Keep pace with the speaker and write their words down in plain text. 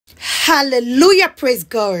Hallelujah, praise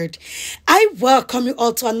God. I welcome you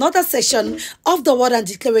all to another session of the Word and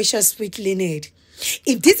Declarations with Lynette.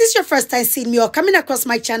 If this is your first time seeing me or coming across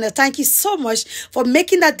my channel, thank you so much for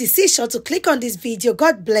making that decision to click on this video.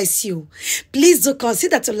 God bless you. Please do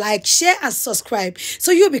consider to like, share, and subscribe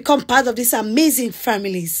so you become part of these amazing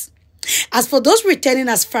families. As for those returning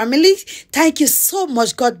as family, thank you so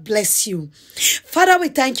much. God bless you. Father, we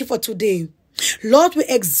thank you for today. Lord, we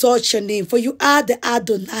exalt your name, for you are the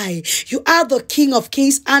Adonai. You are the King of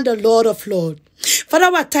kings and the Lord of lords. Father,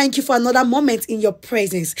 I thank you for another moment in your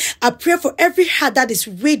presence. I pray for every heart that is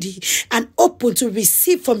ready and open to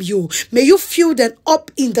receive from you. May you fill them up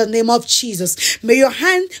in the name of Jesus. May your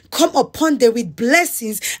hand come upon them with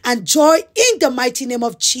blessings and joy in the mighty name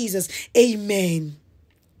of Jesus. Amen.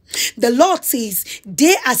 The Lord says,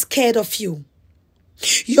 they are scared of you.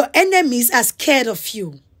 Your enemies are scared of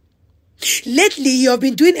you. Lately, you have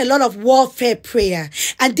been doing a lot of warfare prayer,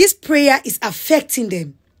 and this prayer is affecting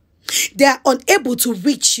them. They are unable to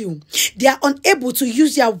reach you. They are unable to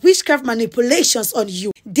use their witchcraft manipulations on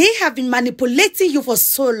you. They have been manipulating you for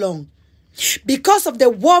so long. Because of the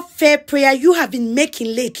warfare prayer you have been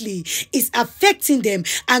making lately, is affecting them,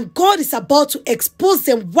 and God is about to expose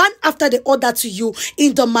them one after the other to you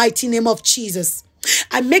in the mighty name of Jesus.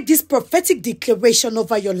 I make this prophetic declaration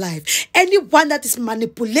over your life. Anyone that is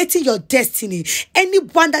manipulating your destiny,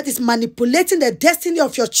 anyone that is manipulating the destiny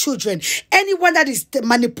of your children, anyone that is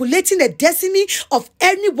manipulating the destiny of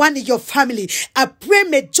anyone in your family, I pray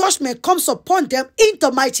may judgment comes upon them in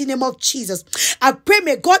the mighty name of Jesus. I pray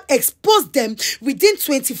may God expose them within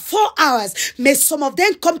 24 hours. May some of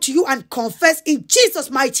them come to you and confess in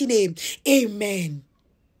Jesus' mighty name. Amen.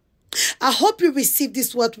 I hope you receive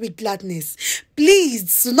this word with gladness.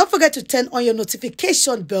 Please do not forget to turn on your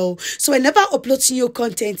notification bell so whenever I upload new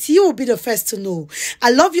content, you will be the first to know.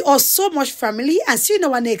 I love you all so much, family, and see you in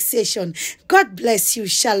our next session. God bless you.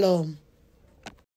 Shalom.